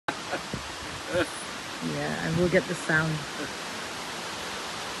Yeah, and we'll get the sound.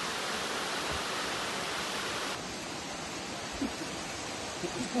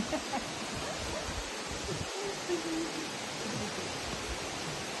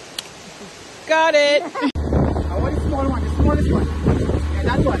 Got it. I want the small one, the smallest one. Yeah,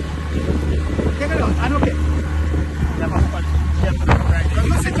 that one. Take it out, and okay.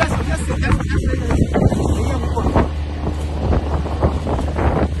 Just sit. The young one.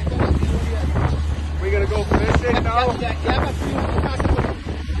 We're gonna go fishing now. Yeah, but you pass it over.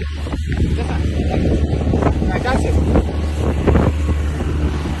 Right, that's it.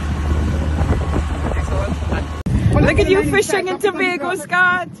 Look at you fishing in Tobago,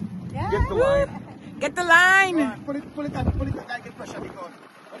 Scott. Get the line. Get the line. Pull it up, I get pressure because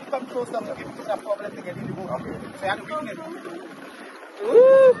when you come close up, you get that problem to get in the boat. Okay. So you have to weaken it.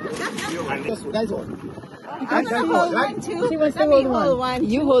 That's all. She wants to hold one.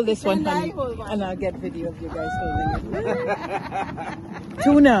 You hold this one, honey, and I'll get video of you guys holding it.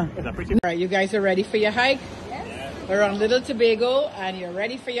 Tuna. All right, you guys are ready for your hike? Yes. We're on Little Tobago, and you're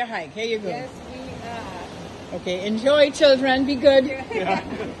ready for your hike. Here you go. Yes, we are. Okay, enjoy, children. Be good. Yeah.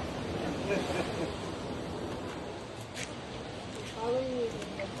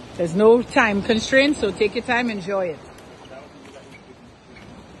 There's no time constraint, so take your time, enjoy it.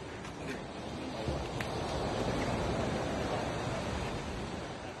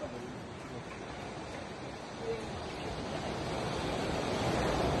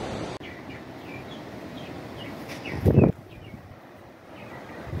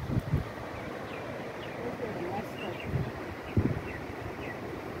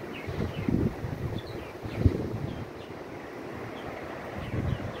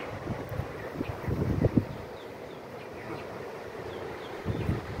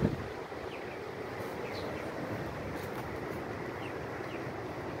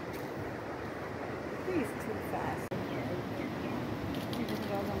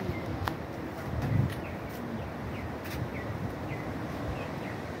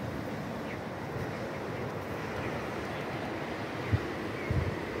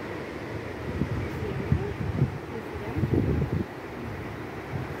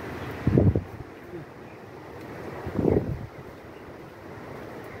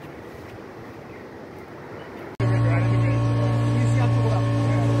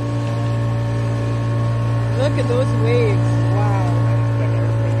 Look at those waves. Wow.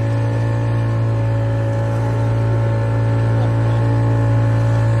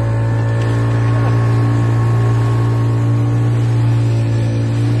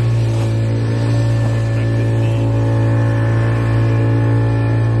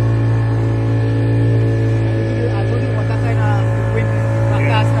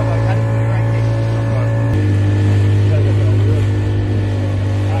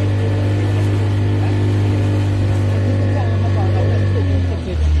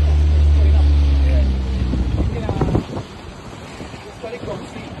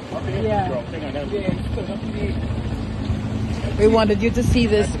 We wanted you to see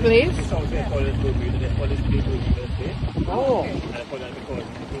this place. Oh.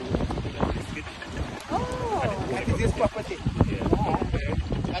 That is his property.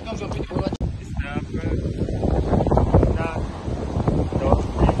 That comes up with the boat.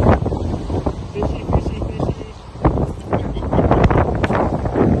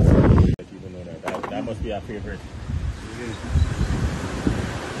 That must be our favorite.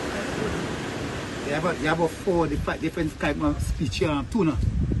 You have about 4 different type of species of tuna.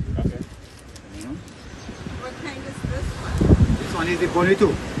 Okay. What kind is this one? This one is the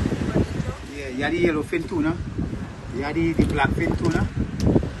bonito. Yeah, you have the yellowfin tuna. You have the blackfin tuna.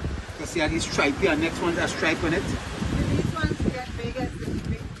 Because you have the stripe here. Next one's a stripe on it. Do these ones get bigger than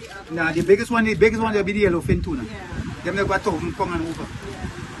the other Nah, the biggest one will be the yellowfin tuna. Yeah. Them they got 1,000 pounds and over.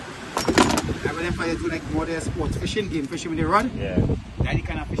 Yeah. I want them for you to like more their sports fishing, game fishing with the rod. Yeah. That's the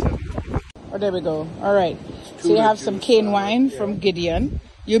kind of fish that we do. Oh, there we go. All right. So you have some cane wine from Gideon.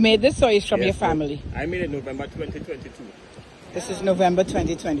 You made this, or it's from your family? I made it November 2022. This is November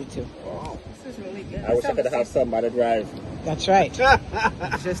 2022. Wow. This is really good. I wish I could have somebody drive. That's right.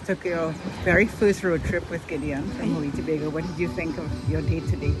 Just took your very first road trip with Gideon from Hawaii Tobago. What did you think of your day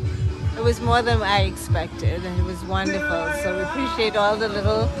today? It was more than I expected, and it was wonderful. So we appreciate all the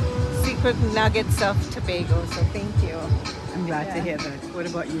little secret nuggets of Tobago. So thank you. I'm glad to hear that. What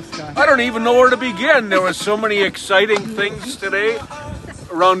about you, Scott? I don't even know where to begin. There was so many exciting things today.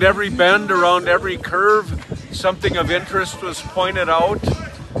 Around every bend, around every curve, something of interest was pointed out.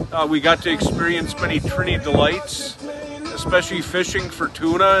 We got to experience many Trini delights, especially fishing for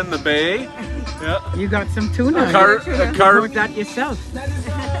tuna in the bay. Yeah. You got some tuna. A carp. You wrote that yourself.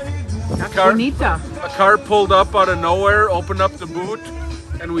 That's bonita. A car pulled up out of nowhere, opened up the boot,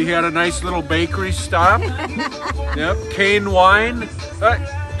 and we had a nice little bakery stop. Yep, cane wine.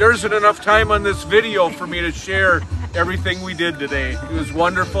 There isn't enough time on this video for me to share everything we did today. It was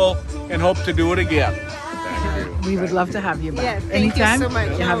wonderful, and hope to do it again. We would love to have you back. Yeah, thank anytime. you so much.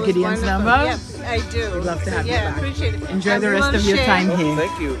 You have Gideon's number? Yes, I do. We'd love to have you Yeah, back. appreciate it. Enjoy And the we rest will of your share- time here.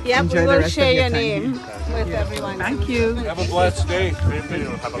 Thank you. Yep, Enjoy we the will rest of share your your time name with everyone. Thank you. Have a blessed day.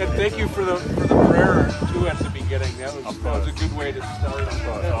 And thank you for the prayer too at the beginning. That was a good way to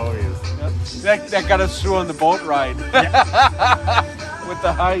start. Always. That got us through on the boat ride. With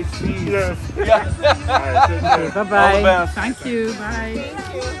the high seas. Yes. Yeah. All right, take care. Bye-bye. All the best. Thank you. Bye.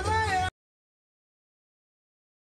 Thank you.